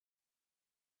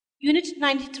Unit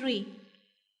 93.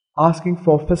 Asking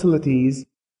for facilities,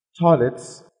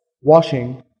 toilets,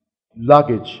 washing,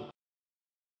 luggage.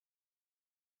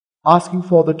 Asking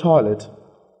for the toilet.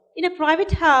 In a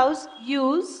private house,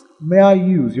 use. May I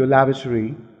use your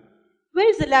lavatory? Where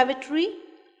is the lavatory?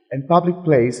 In public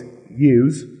place,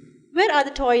 use. Where are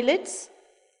the toilets?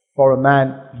 For a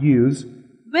man, use.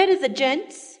 Where is the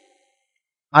gents?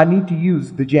 I need to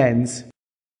use the gents.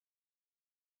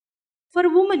 For a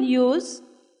woman, use.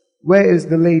 Where is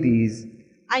the ladies?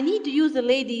 I need to use the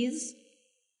ladies.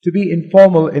 To be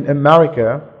informal in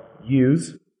America,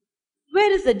 use.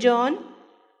 Where is the John?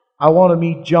 I want to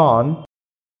meet John.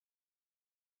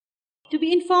 To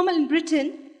be informal in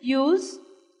Britain, use.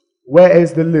 Where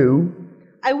is the loo?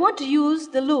 I want to use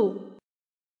the loo.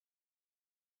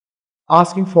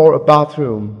 Asking for a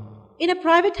bathroom. In a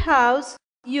private house,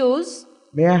 use.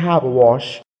 May I have a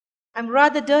wash? I'm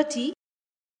rather dirty.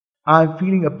 I'm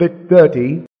feeling a bit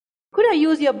dirty. Could I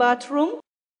use your bathroom?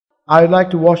 I'd like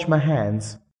to wash my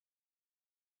hands.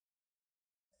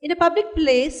 In a public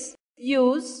place,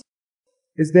 use.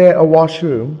 Is there a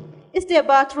washroom? Is there a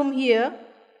bathroom here?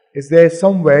 Is there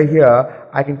somewhere here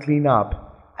I can clean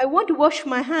up? I want to wash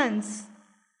my hands.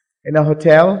 In a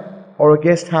hotel or a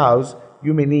guest house,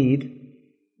 you may need.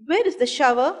 Where is the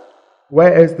shower?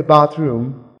 Where is the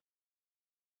bathroom?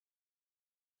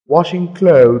 Washing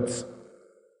clothes.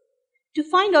 To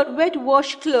find out where to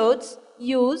wash clothes,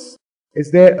 use.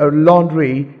 Is there a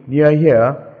laundry near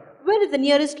here? Where is the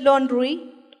nearest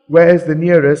laundry? Where is the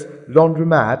nearest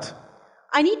laundromat?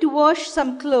 I need to wash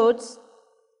some clothes.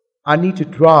 I need to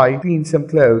dry clean some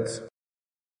clothes.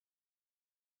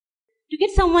 To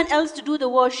get someone else to do the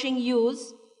washing,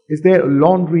 use. Is there a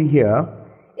laundry here?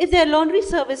 Is there a laundry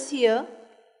service here?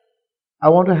 I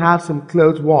want to have some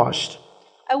clothes washed.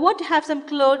 I want to have some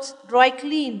clothes dry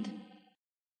cleaned.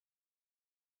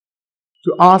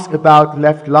 To ask about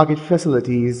left luggage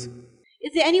facilities.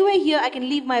 Is there anywhere here I can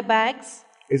leave my bags?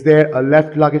 Is there a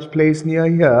left luggage place near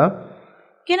here?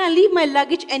 Can I leave my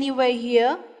luggage anywhere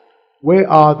here? Where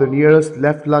are the nearest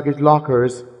left luggage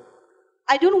lockers?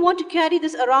 I don't want to carry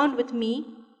this around with me.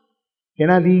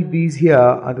 Can I leave these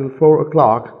here until 4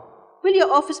 o'clock? Will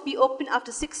your office be open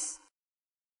after 6?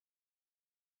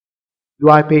 Do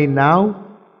I pay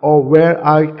now or where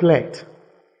I collect?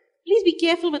 Please be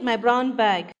careful with my brown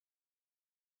bag.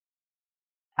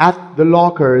 At the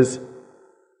lockers.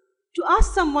 To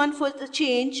ask someone for the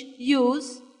change,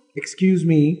 use. Excuse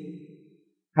me,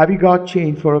 have you got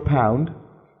change for £1?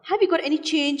 Have you got any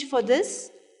change for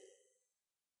this?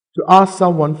 To ask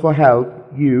someone for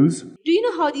help, use. Do you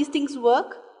know how these things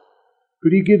work?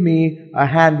 Could you give me a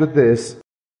hand with this?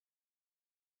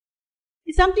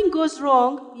 If something goes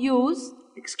wrong, use.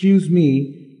 Excuse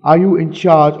me, are you in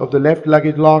charge of the left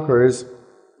luggage lockers?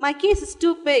 My case is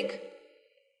too big.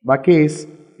 My case,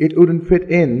 it wouldn't fit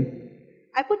in.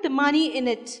 I put the money in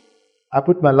it. I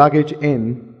put my luggage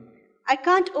in. I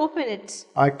can't open it.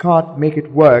 I can't make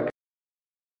it work.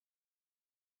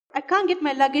 I can't get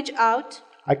my luggage out.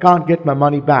 I can't get my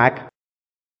money back.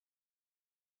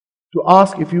 To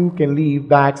ask if you can leave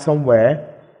bags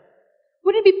somewhere.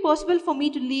 Would it be possible for me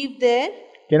to leave there?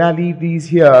 Can I leave these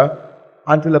here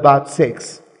until about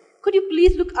 6? Could you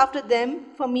please look after them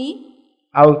for me?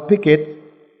 I will pick it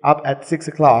up at 6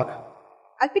 o'clock.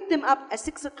 I'll pick them up at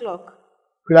 6 o'clock.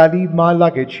 Could I leave my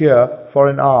luggage here for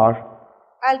an hour?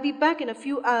 I'll be back in a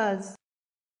few hours.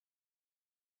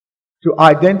 To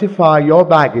identify your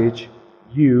baggage,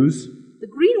 use. The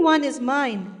green one is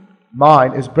mine.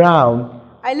 Mine is brown.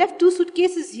 I left 2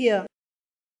 suitcases here.